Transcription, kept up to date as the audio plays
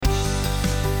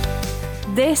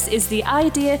This is the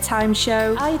Idea Time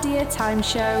Show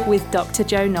with Dr.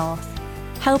 Jo North,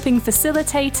 helping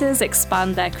facilitators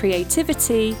expand their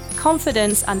creativity,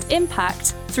 confidence and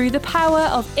impact through the power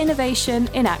of innovation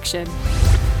in action.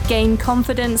 Gain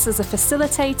confidence as a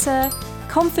facilitator,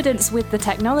 confidence with the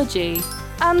technology,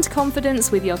 and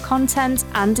confidence with your content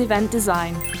and event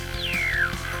design.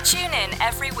 Tune in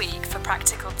every week for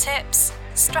practical tips,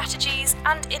 strategies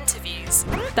and interviews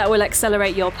that will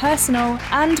accelerate your personal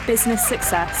and business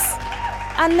success.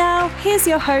 And now, here's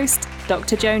your host,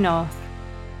 Dr. Jo North.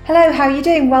 Hello, how are you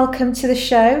doing? Welcome to the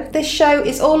show. This show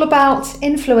is all about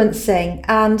influencing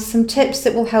and some tips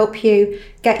that will help you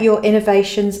get your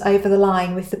innovations over the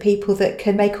line with the people that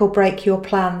can make or break your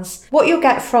plans. What you'll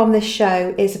get from this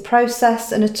show is a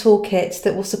process and a toolkit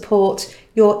that will support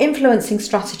your influencing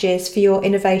strategies for your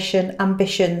innovation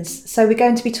ambitions. So we're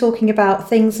going to be talking about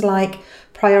things like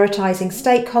prioritising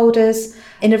stakeholders,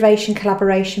 innovation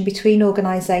collaboration between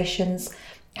organisations,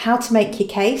 how to make your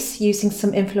case using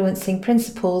some influencing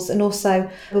principles, and also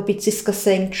we'll be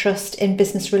discussing trust in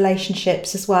business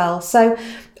relationships as well. So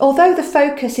although the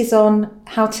focus is on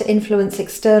how to influence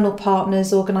external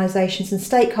partners, organisations and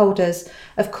stakeholders,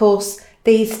 of course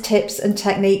these tips and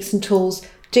techniques and tools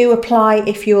do apply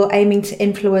if you're aiming to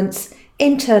influence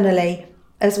internally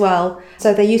as well.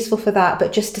 So they're useful for that,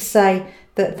 but just to say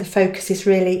that the focus is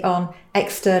really on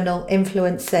external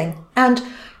influencing. And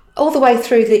all the way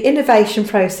through the innovation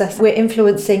process, we're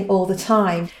influencing all the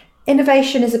time.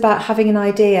 Innovation is about having an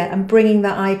idea and bringing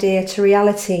that idea to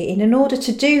reality. And in order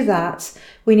to do that,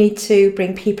 we need to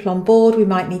bring people on board. We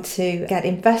might need to get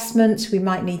investment. We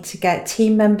might need to get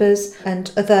team members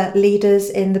and other leaders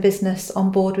in the business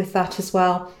on board with that as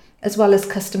well as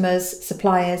customers,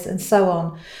 suppliers, and so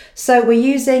on. So we're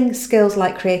using skills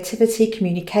like creativity,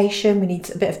 communication. We need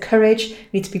a bit of courage.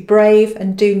 We need to be brave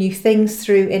and do new things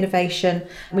through innovation.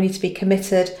 We need to be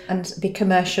committed and be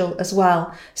commercial as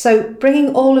well. So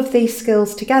bringing all of these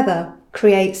skills together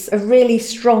creates a really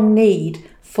strong need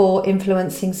for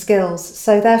influencing skills.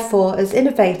 So therefore, as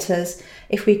innovators,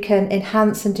 if we can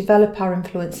enhance and develop our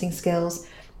influencing skills,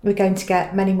 we're going to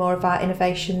get many more of our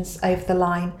innovations over the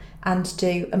line and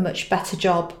do a much better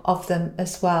job of them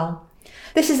as well.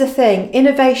 This is the thing,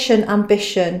 innovation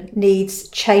ambition needs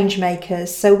change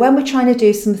makers. So when we're trying to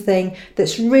do something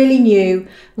that's really new,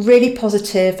 really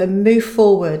positive and move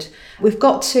forward, we've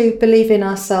got to believe in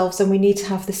ourselves and we need to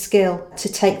have the skill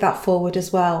to take that forward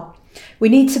as well. We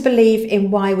need to believe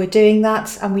in why we're doing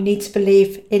that, and we need to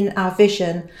believe in our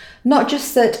vision. Not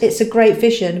just that it's a great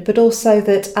vision, but also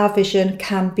that our vision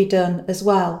can be done as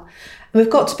well. And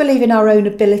we've got to believe in our own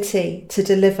ability to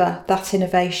deliver that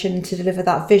innovation, to deliver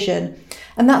that vision.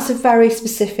 And that's a very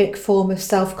specific form of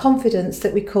self-confidence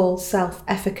that we call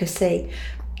self-efficacy.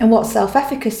 And what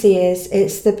self-efficacy is,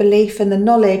 it's the belief and the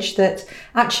knowledge that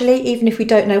actually, even if we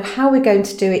don't know how we're going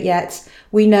to do it yet,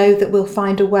 we know that we'll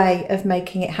find a way of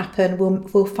making it happen.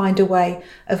 We'll find a way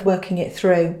of working it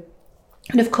through.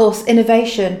 And of course,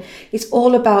 innovation is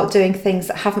all about doing things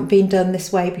that haven't been done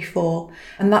this way before.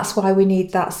 And that's why we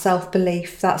need that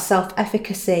self-belief, that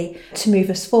self-efficacy to move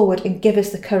us forward and give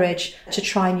us the courage to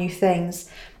try new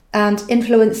things. And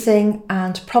influencing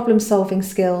and problem-solving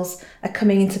skills are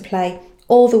coming into play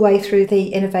all the way through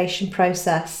the innovation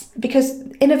process. Because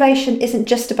innovation isn't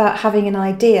just about having an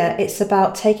idea, it's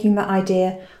about taking that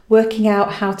idea, working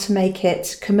out how to make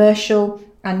it commercial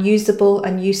and usable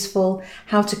and useful,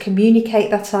 how to communicate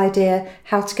that idea,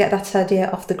 how to get that idea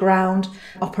off the ground,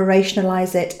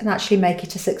 operationalize it and actually make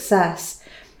it a success.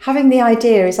 Having the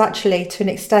idea is actually, to an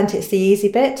extent, it's the easy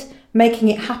bit. Making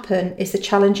it happen is the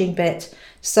challenging bit.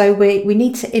 So we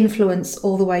need to influence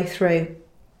all the way through.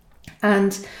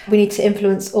 And we need to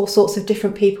influence all sorts of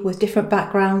different people with different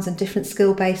backgrounds and different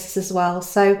skill bases as well.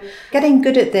 So getting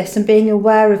good at this and being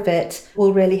aware of it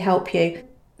will really help you.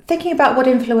 Thinking about what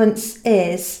influence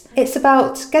is, it's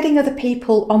about getting other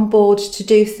people on board to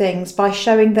do things by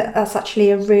showing that that's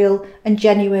actually a real and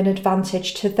genuine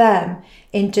advantage to them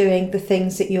in doing the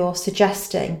things that you're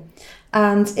suggesting.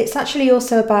 And it's actually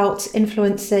also about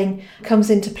influencing comes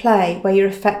into play where you're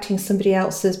affecting somebody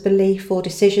else's belief or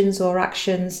decisions or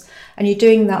actions, and you're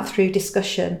doing that through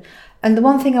discussion. And the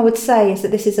one thing I would say is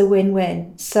that this is a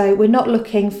win-win. So we're not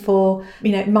looking for,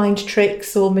 mind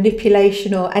tricks or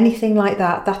manipulation or anything like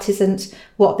that. That isn't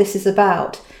what this is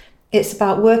about. It's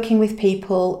about working with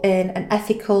people in an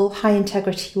ethical, high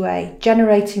integrity way,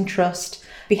 generating trust,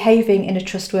 behaving in a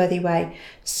trustworthy way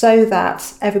so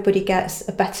that everybody gets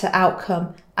a better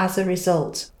outcome as a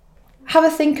result. Have a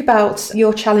think about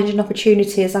your challenge and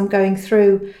opportunity as I'm going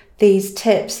through these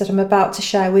tips that I'm about to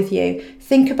share with you.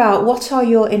 think about what are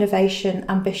your innovation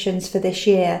ambitions for this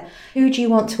year? Who do you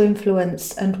want to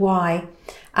influence and why?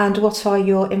 And what are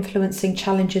your influencing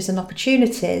challenges and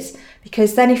opportunities?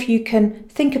 Because then if you can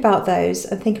think about those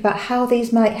and think about how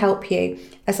these might help you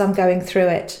as I'm going through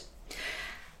it.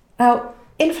 Now,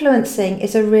 influencing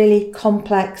is a really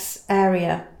complex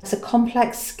area. It's a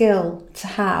complex skill to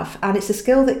have, and it's a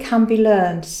skill that can be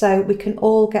learned, so we can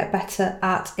all get better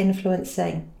at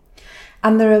influencing.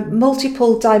 And there are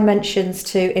multiple dimensions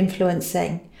to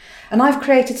influencing. And I've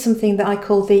created something that I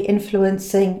call the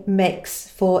influencing mix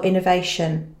for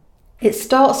innovation. It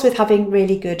starts with having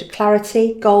really good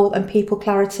clarity, goal and people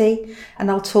clarity,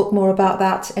 and I'll talk more about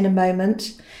that in a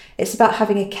moment. It's about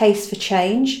having a case for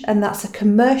change, and that's a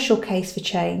commercial case for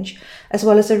change, as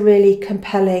well as a really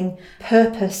compelling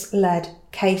purpose-led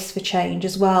case for change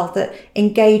as well that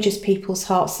engages people's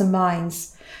hearts and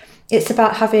minds. It's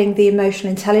about having the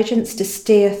emotional intelligence to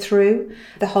steer through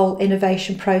the whole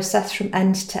innovation process from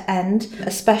end to end,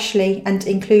 especially and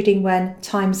including when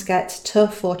times get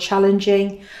tough or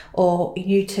challenging, or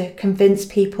you need to convince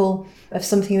people of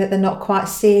something that they're not quite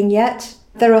seeing yet.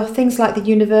 There are things like the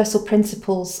universal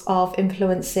principles of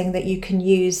influencing that you can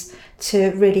use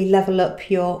to really level up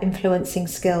your influencing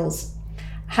skills.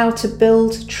 How to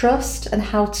build trust and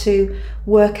how to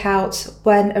work out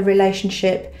when a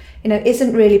relationship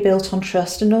isn't really built on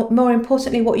trust, and more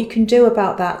importantly, what you can do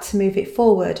about that to move it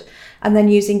forward, and then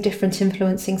using different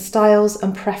influencing styles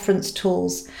and preference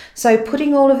tools. So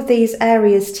putting all of these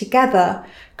areas together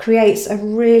creates a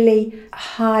really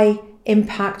high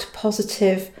impact,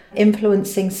 positive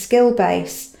influencing skill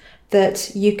base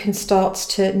that you can start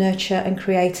to nurture and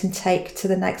create and take to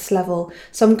the next level.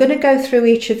 So I'm going to go through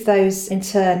each of those in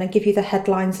turn and give you the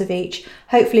headlines of each.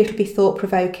 Hopefully it'll be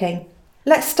thought-provoking.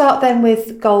 Let's start then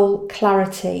with goal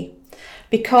clarity,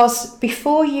 because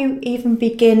before you even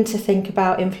begin to think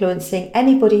about influencing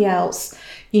anybody else,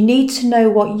 you need to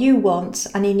know what you want,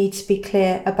 and you need to be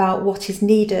clear about what is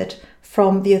needed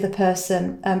from the other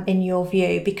person in your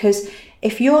view. Because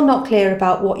if you're not clear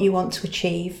about what you want to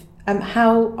achieve,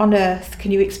 how on earth can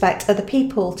you expect other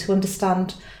people to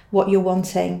understand what you're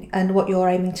wanting and what you're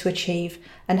aiming to achieve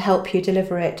and help you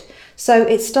deliver it? So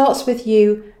it starts with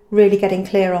you really getting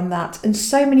clear on that. And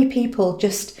so many people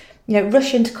just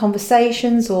rush into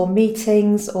conversations or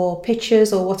meetings or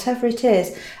pitches or whatever it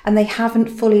is, and they haven't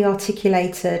fully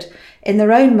articulated in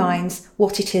their own minds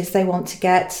what it is they want to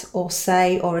get or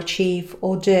say or achieve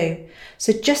or do.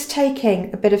 So just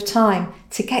taking a bit of time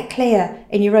to get clear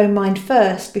in your own mind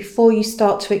first before you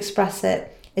start to express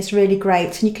it is really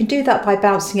great. And you can do that by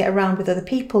bouncing it around with other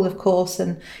people, of course,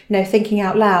 and thinking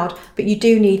out loud, but you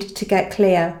do need to get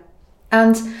clear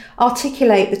and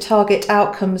articulate the target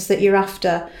outcomes that you're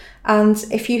after. And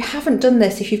if you haven't done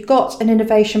this, if you've got an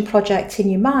innovation project in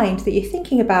your mind that you're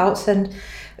thinking about, and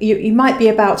you might be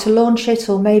about to launch it,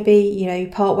 or maybe you're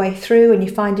part way through and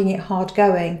you're finding it hard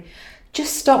going,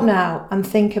 just stop now and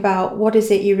think about what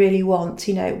is it you really want.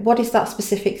 What is that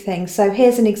specific thing? So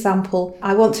here's an example.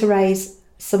 I want to raise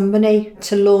some money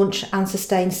to launch and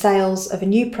sustain sales of a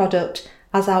new product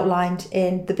as outlined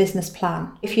in the business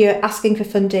plan. If you're asking for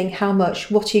funding, how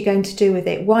much? What are you going to do with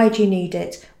it? Why do you need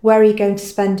it? Where are you going to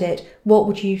spend it? What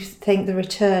would you think the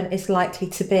return is likely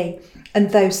to be?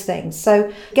 And those things.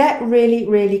 So get really,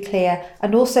 really clear,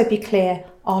 and also be clear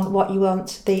on what you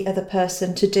want the other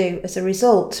person to do as a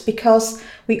result, because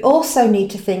we also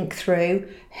need to think through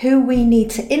who we need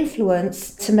to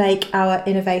influence to make our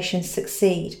innovation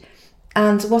succeed,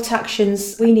 and what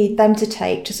actions we need them to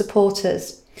take to support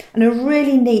us. And a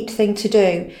really neat thing to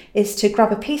do is to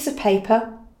grab a piece of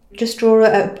paper, just draw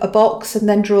a box, and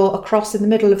then draw a cross in the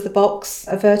middle of the box,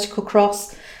 a vertical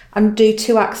cross, and do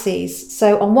two axes.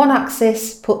 So on one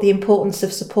axis, put the importance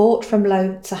of support from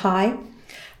low to high,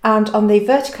 and on the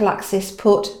vertical axis,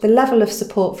 put the level of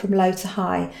support from low to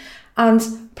high, and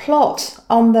plot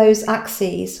on those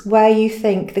axes where you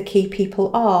think the key people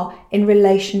are in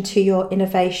relation to your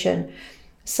innovation.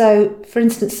 So, for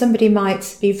instance, somebody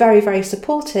might be very, very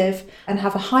supportive and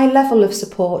have a high level of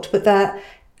support, but their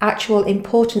actual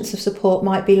importance of support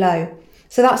might be low.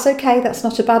 So that's okay, that's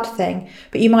not a bad thing.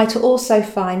 But you might also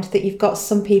find that you've got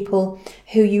some people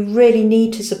who you really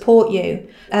need to support you,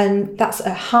 and that's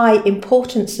a high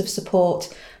importance of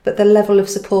support, but the level of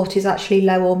support is actually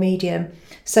low or medium.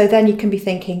 So then you can be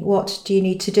thinking, what do you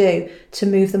need to do to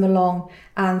move them along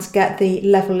and get the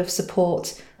level of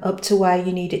support up to where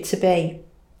you need it to be?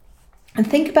 And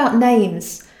think about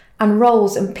names and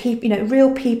roles and people,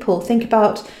 real people. Think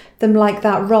about them like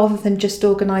that rather than just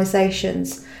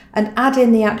organisations, and add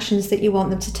in the actions that you want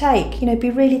them to take. Be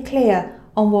really clear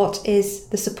on what is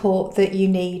the support that you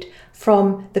need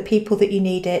from the people that you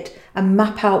need it, and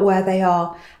map out where they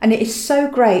are. And it is so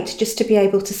great just to be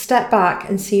able to step back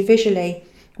and see visually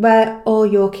where all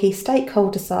your key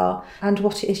stakeholders are and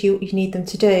what it is you need them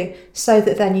to do, so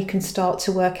that then you can start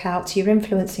to work out your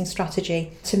influencing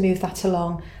strategy to move that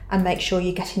along and make sure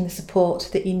you're getting the support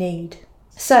that you need.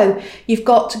 So you've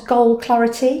got goal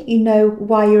clarity, you know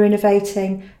why you're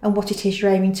innovating and what it is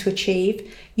you're aiming to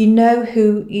achieve. You know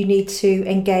who you need to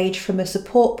engage from a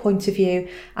support point of view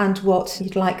and what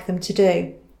you'd like them to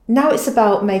do. Now it's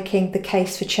about making the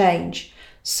case for change.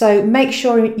 So make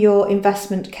sure your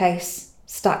investment case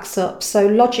stacks up. So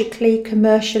logically,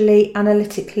 commercially,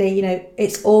 analytically,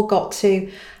 it's all got to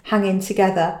hang in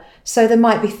together. So there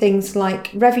might be things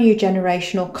like revenue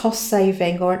generation or cost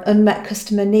saving or an unmet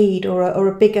customer need or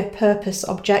a bigger purpose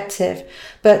objective.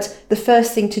 But the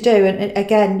first thing to do, and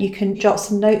again, you can jot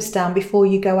some notes down before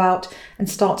you go out and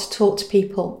start to talk to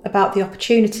people about the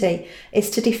opportunity,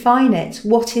 is to define it.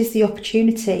 What is the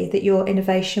opportunity that your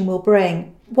innovation will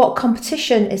bring? What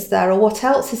competition is there, or what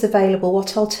else is available?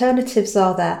 What alternatives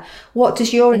are there? What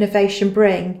does your innovation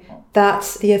bring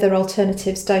that the other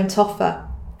alternatives don't offer?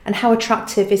 And how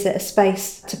attractive is it a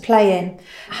space to play in?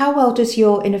 How well does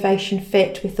your innovation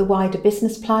fit with the wider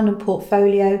business plan and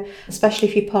portfolio, especially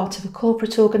if you're part of a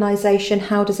corporate organisation?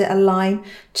 How does it align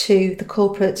to the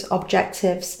corporate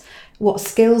objectives? What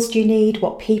skills do you need?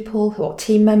 What people, what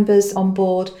team members on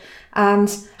board?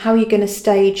 And how are you going to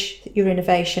stage your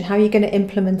innovation? How are you going to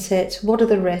implement it? What are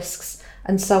the risks?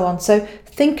 And so on. So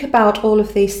think about all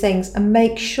of these things and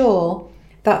make sure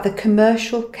that the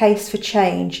commercial case for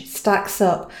change stacks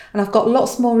up. And I've got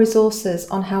lots more resources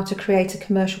on how to create a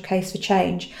commercial case for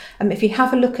change. If you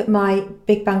have a look at my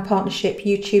Big Bang Partnership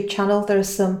YouTube channel, there are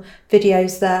some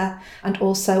videos there. And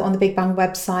also on the Big Bang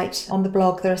website, on the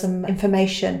blog, there is some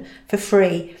information for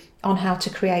free on how to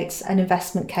create an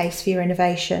investment case for your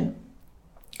innovation.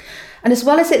 And as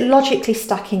well as it logically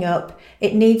stacking up,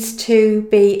 it needs to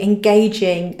be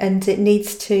engaging and it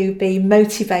needs to be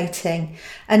motivating.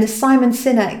 And as Simon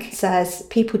Sinek says,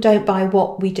 people don't buy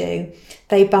what we do,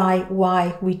 they buy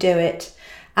why we do it.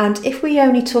 And if we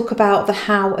only talk about the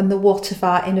how and the what of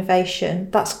our innovation,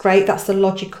 that's great, that's the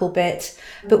logical bit.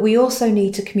 But we also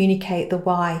need to communicate the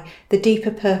why, the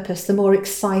deeper purpose, the more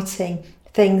exciting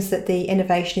things that the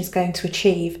innovation is going to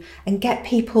achieve, and get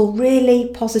people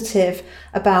really positive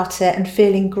about it and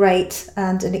feeling great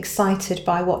and excited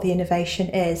by what the innovation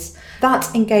is.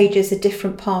 That engages a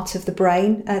different part of the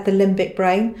brain, the limbic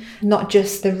brain, not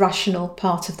just the rational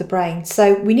part of the brain.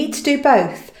 So we need to do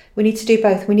both. We need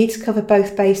to cover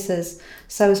both bases.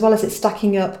 So as well as it's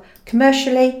stacking up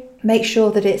commercially, make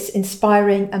sure that it's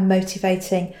inspiring and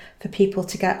motivating for people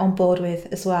to get on board with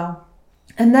as well.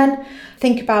 And then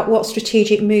think about what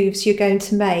strategic moves you're going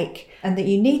to make and that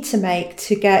you need to make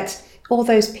to get all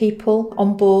those people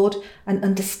on board and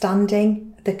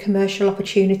understanding the commercial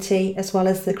opportunity as well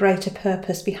as the greater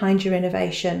purpose behind your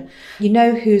innovation. You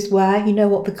know who's where, you know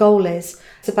what the goal is.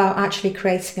 It's about actually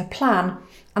creating a plan.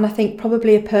 And I think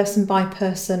probably a person by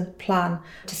person plan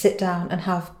to sit down and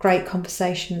have great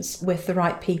conversations with the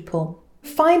right people.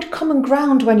 Find common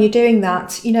ground when you're doing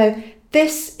that.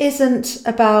 This isn't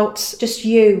about just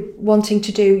you wanting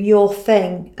to do your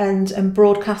thing and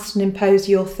broadcast and impose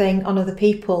your thing on other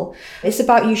people. It's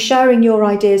about you sharing your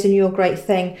ideas and your great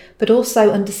thing, but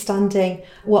also understanding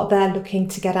what they're looking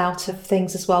to get out of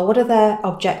things as well. What are their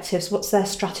objectives? What's their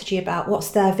strategy about?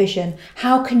 What's their vision?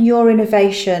 How can your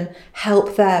innovation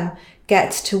help them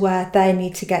get to where they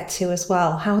need to get to as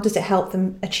well? How does it help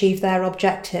them achieve their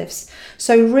objectives?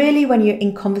 So really, when you're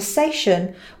in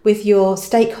conversation with your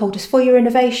stakeholders for your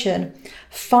innovation,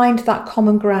 find that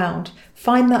common ground.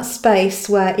 Find that space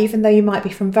where, even though you might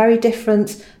be from very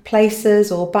different places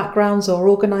or backgrounds or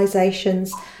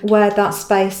organisations, where that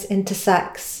space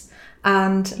intersects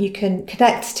and you can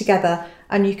connect together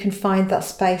and you can find that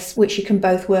space which you can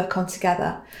both work on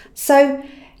together. So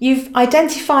you've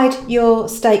identified your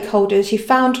stakeholders, you've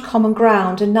found common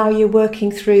ground, and now you're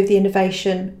working through the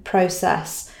innovation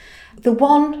process. The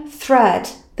one thread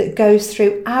that goes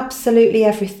through absolutely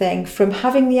everything, from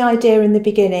having the idea in the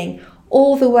beginning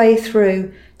all the way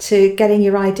through to getting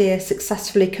your idea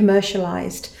successfully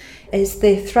commercialised, is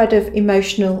the thread of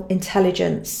emotional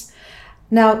intelligence.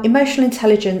 Now, emotional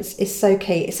intelligence is so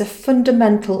key. It's a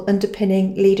fundamental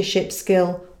underpinning leadership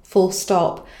skill, full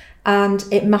stop. And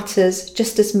it matters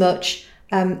just as much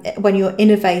when you're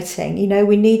innovating.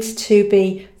 We need to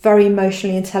be very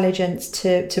emotionally intelligent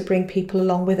to bring people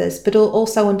along with us, but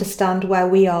also understand where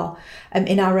we are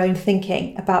in our own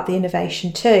thinking about the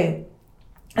innovation too.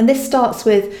 And this starts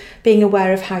with being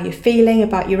aware of how you're feeling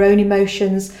about your own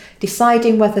emotions,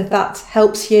 deciding whether that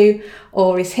helps you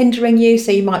or is hindering you.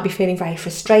 So you might be feeling very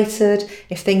frustrated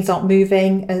if things aren't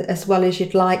moving as well as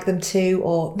you'd like them to,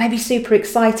 or maybe super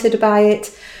excited about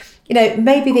it.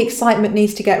 Maybe the excitement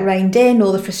needs to get reined in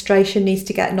or the frustration needs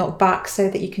to get knocked back so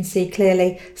that you can see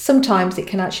clearly. Sometimes it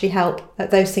can actually help,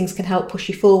 those things can help push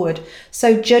you forward.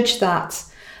 So judge that,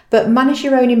 but manage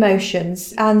your own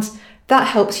emotions, and that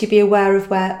helps you be aware of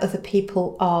where other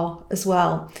people are as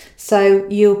well. So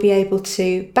you'll be able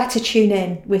to better tune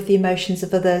in with the emotions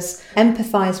of others,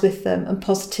 empathise with them and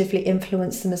positively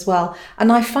influence them as well.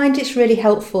 And I find it's really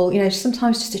helpful,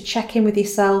 sometimes just to check in with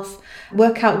yourself,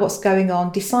 work out what's going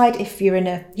on, decide if you're in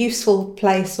a useful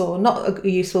place or not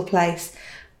a useful place,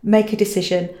 make a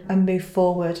decision and move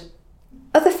forward.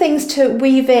 Other things to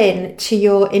weave in to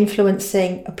your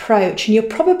influencing approach, and you're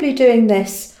probably doing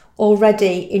this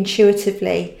already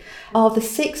intuitively, are the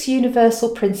 6 universal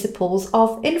principles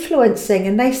of influencing.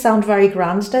 And they sound very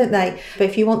grand, don't they? But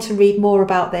if you want to read more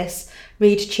about this,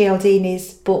 read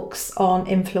Cialdini's books on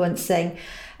influencing,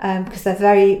 because they're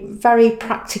very, very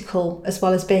practical as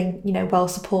well as being, well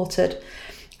supported.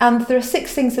 And there are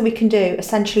 6 things that we can do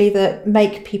essentially that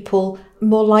make people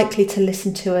more likely to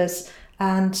listen to us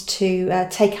and to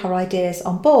take our ideas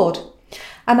on board.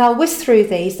 And I'll whiz through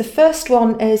these. The first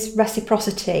one is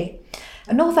reciprocity.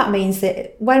 And all that means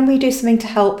that when we do something to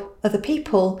help other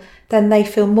people, then they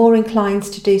feel more inclined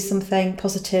to do something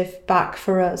positive back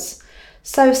for us.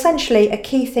 So essentially, a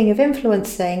key thing of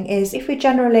influencing is if we're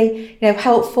generally,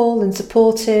 helpful and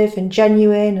supportive and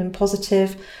genuine and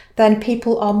positive, then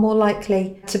people are more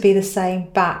likely to be the same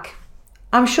back.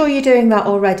 I'm sure you're doing that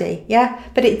already, yeah?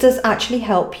 But it does actually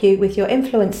help you with your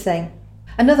influencing.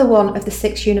 Another one of the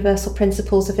 6 universal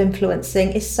principles of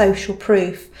influencing is social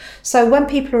proof. So when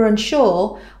people are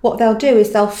unsure, what they'll do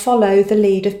is they'll follow the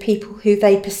lead of people who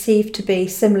they perceive to be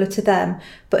similar to them,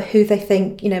 but who they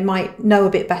think, might know a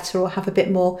bit better or have a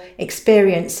bit more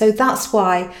experience. So that's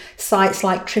why sites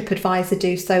like TripAdvisor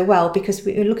do so well, because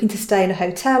we're looking to stay in a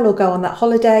hotel or go on that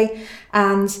holiday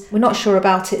and we're not sure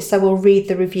about it, so we'll read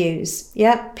the reviews.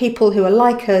 Yeah, people who are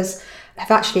like us have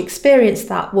actually experienced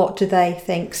that. What do they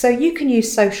think? So you can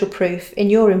use social proof in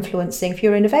your influencing. For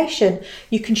your innovation,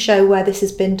 you can show where this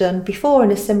has been done before in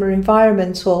a similar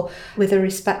environment or with a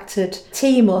respected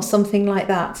team or something like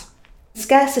that.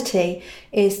 Scarcity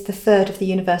is the 3rd of the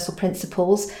universal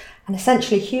principles, and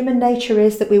essentially human nature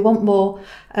is that we want more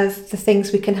of the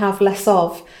things we can have less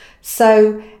of.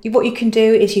 So what you can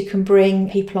do is you can bring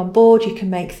people on board, you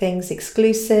can make things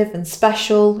exclusive and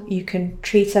special, you can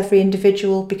treat every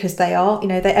individual because they are,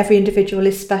 that every individual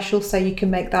is special, so you can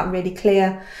make that really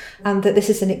clear, and that this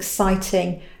is an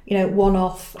exciting,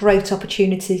 one-off great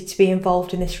opportunity to be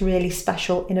involved in this really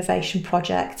special innovation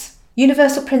project.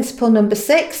 Universal principle number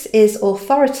 6 is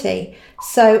authority.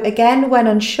 So again, when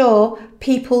unsure,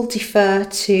 people defer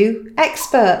to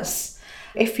experts.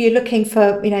 If you're looking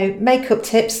for, makeup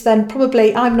tips, then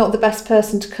probably I'm not the best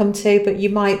person to come to, but you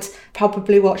might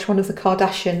probably watch one of the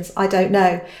Kardashians. I don't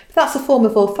know. But that's a form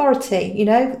of authority,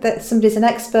 that somebody's an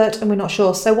expert and we're not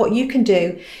sure. So what you can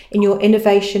do in your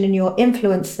innovation and your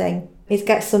influencing is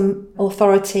get some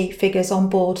authority figures on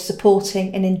board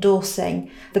supporting and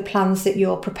endorsing the plans that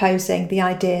you're proposing, the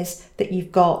ideas that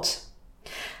you've got.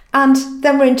 And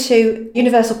then we're into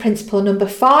universal principle number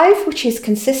 5, which is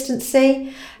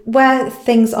consistency. Where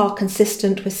things are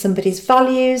consistent with somebody's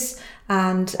values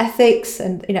and ethics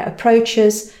and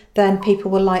approaches, then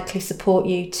people will likely support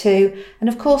you too. And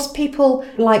of course, people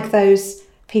like those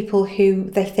people who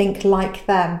they think like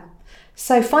them.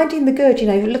 So finding the good,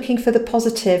 looking for the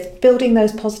positive, building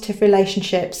those positive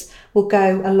relationships will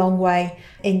go a long way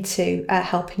into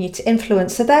helping you to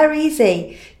influence. So they're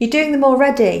easy. You're doing them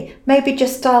already. Maybe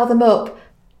just dial them up.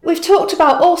 We've talked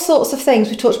about all sorts of things.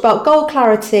 We've talked about goal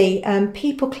clarity,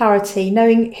 people clarity,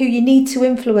 knowing who you need to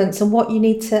influence and what you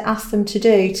need to ask them to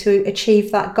do to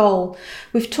achieve that goal.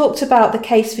 We've talked about the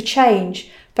case for change,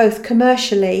 both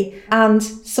commercially and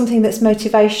something that's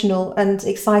motivational and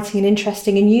exciting and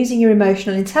interesting, and using your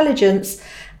emotional intelligence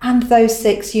and those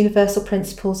 6 universal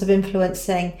principles of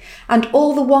influencing. And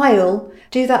all the while,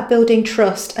 do that building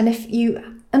trust. And if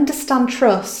you understand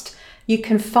trust, you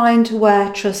can find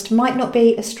where trust might not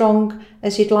be as strong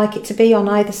as you'd like it to be on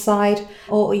either side,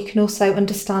 or you can also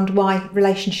understand why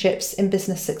relationships in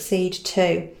business succeed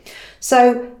too.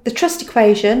 So the trust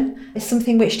equation is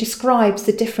something which describes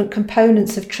the different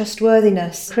components of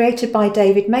trustworthiness, created by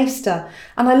David Maister.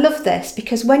 And I love this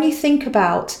because when you think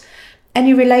about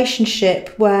any relationship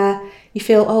where you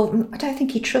feel, I don't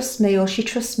think he trusts me or she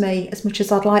trusts me as much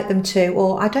as I'd like them to,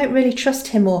 or I don't really trust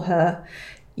him or her,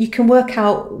 you can work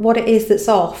out what it is that's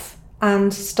off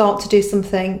and start to do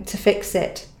something to fix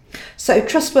it. So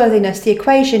trustworthiness, the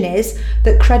equation is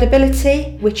that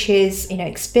credibility, which is,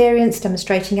 experience,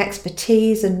 demonstrating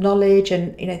expertise and knowledge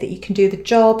and, that you can do the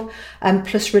job,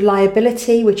 plus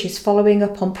reliability, which is following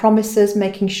up on promises,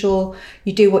 making sure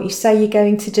you do what you say you're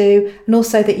going to do, and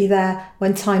also that you're there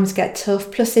when times get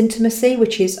tough, plus intimacy,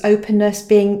 which is openness,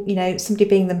 being, somebody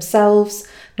being themselves,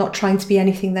 not trying to be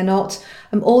anything they're not,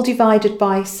 all divided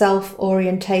by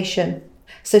self-orientation.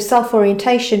 So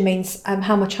self-orientation means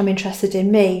how much I'm interested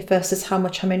in me versus how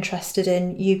much I'm interested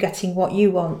in you getting what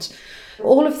you want.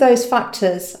 All of those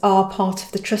factors are part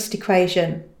of the trust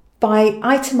equation. By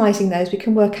itemising those, we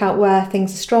can work out where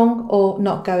things are strong or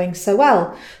not going so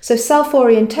well. So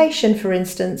self-orientation, for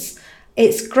instance,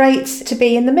 it's great to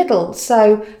be in the middle.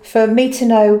 So for me to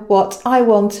know what I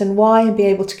want and why and be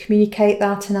able to communicate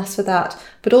that and ask for that.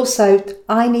 But also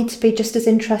I need to be just as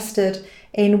interested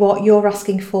in what you're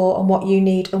asking for and what you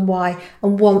need and why,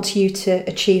 and want you to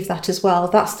achieve that as well.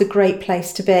 That's the great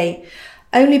place to be.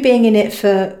 Only being in it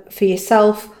for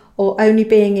yourself or only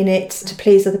being in it to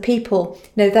please other people,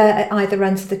 they're at either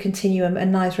ends of the continuum,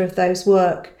 and neither of those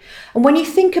work. And when you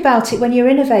think about it, when you're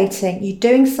innovating, you're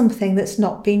doing something that's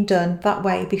not been done that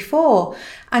way before,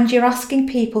 and you're asking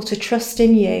people to trust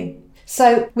in you.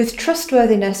 So with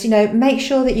trustworthiness, make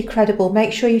sure that you're credible,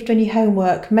 make sure you've done your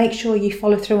homework, make sure you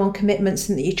follow through on commitments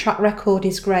and that your track record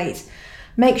is great.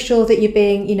 Make sure that you're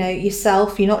being,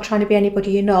 yourself, you're not trying to be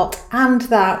anybody you're not, and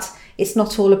that it's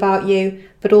not all about you,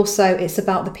 but also it's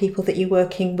about the people that you're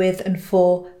working with and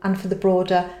for the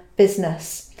broader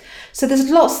business. So there's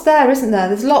lots there, isn't there?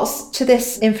 There's lots to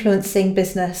this influencing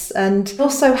business, and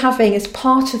also having as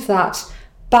part of that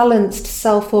balanced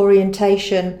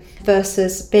self-orientation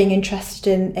versus being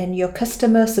interested in your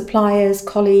customer, suppliers,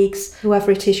 colleagues,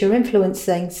 whoever it is you're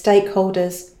influencing,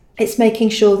 stakeholders. It's making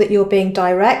sure that you're being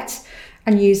direct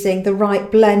and using the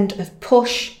right blend of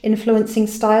push influencing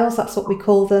styles, that's what we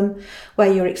call them,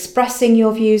 where you're expressing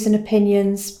your views and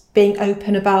opinions, being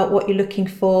open about what you're looking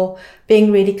for, being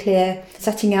really clear,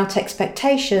 setting out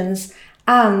expectations.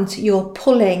 And you're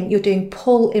doing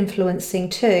pull influencing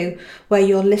too, where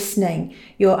you're listening,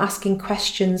 you're asking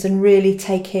questions and really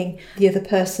taking the other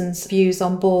person's views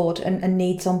on board and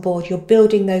needs on board. You're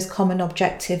building those common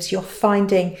objectives. You're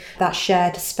finding that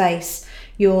shared space.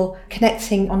 You're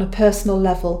connecting on a personal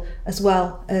level as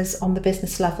well as on the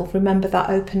business level. Remember that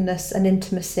openness and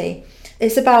intimacy.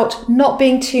 It's about not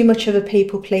being too much of a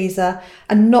people pleaser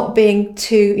and not being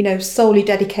too, solely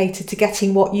dedicated to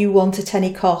getting what you want at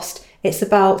any cost. It's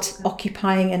about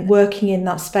occupying and working in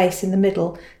that space in the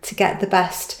middle to get the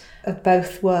best of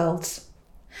both worlds.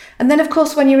 And then, of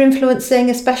course, when you're influencing,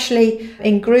 especially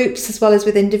in groups as well as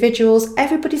with individuals,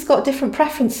 everybody's got different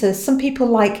preferences. Some people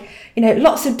like,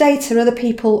 lots of data. Other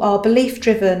people are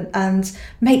belief-driven and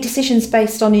make decisions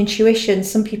based on intuition.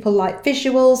 Some people like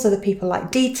visuals. Other people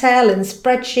like detail and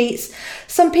spreadsheets.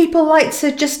 Some people like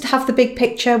to just have the big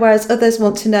picture, whereas others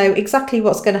want to know exactly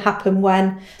what's going to happen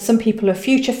when. Some people are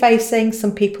future-facing.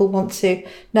 Some people want to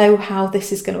know how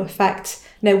this is going to affect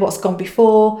what's gone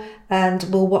before, and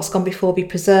will what's gone before be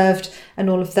preserved, and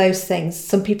all of those things.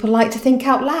 Some people like to think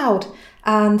out loud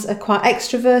and are quite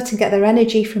extrovert and get their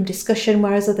energy from discussion,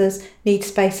 whereas others need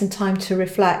space and time to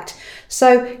reflect.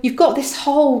 So you've got this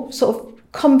whole sort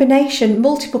of combination,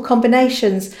 multiple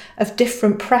combinations of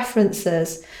different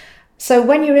preferences. So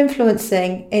when you're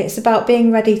influencing, it's about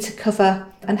being ready to cover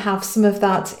and have some of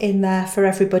that in there for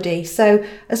everybody. So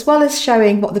as well as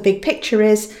showing what the big picture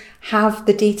is, have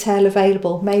the detail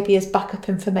available, maybe as backup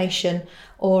information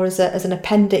or as an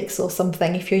appendix or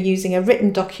something if you're using a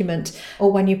written document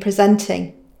or when you're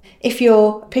presenting. If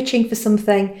you're pitching for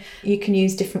something, you can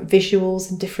use different visuals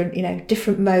and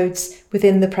different modes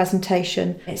within the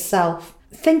presentation itself.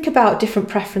 Think about different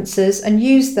preferences and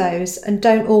use those, and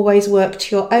don't always work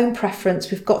to your own preference.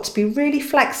 We've got to be really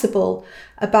flexible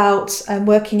about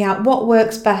working out what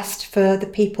works best for the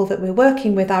people that we're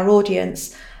working with, our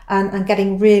audience, and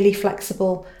getting really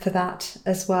flexible for that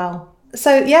as well.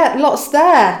 So yeah, lots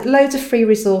there, loads of free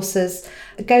resources.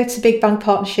 Go to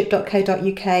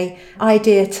bigbangpartnership.co.uk,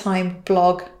 idea time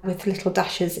blog with little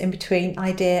dashes in between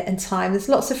idea and time. There's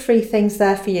lots of free things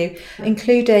there for you,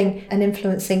 including an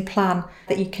influencing plan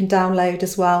that you can download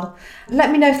as well.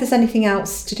 Let me know if there's anything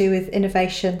else to do with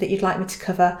innovation that you'd like me to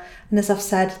cover. And as I've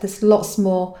said, there's lots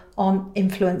more on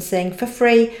influencing for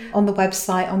free on the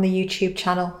website, on the YouTube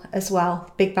channel as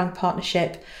well, Big Bang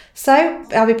Partnership. So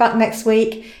I'll be back next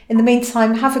week. In the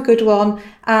meantime, have a good one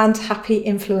and happy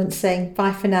influencing.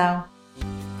 Bye for now.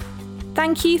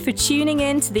 Thank you for tuning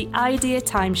in to the Idea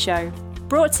Time Show,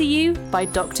 brought to you by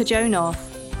Dr. Jo North.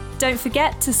 Don't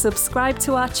forget to subscribe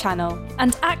to our channel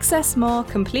and access more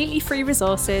completely free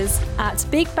resources at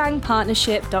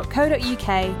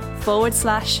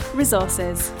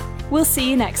bigbangpartnership.co.uk/resources. We'll see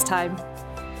you next time.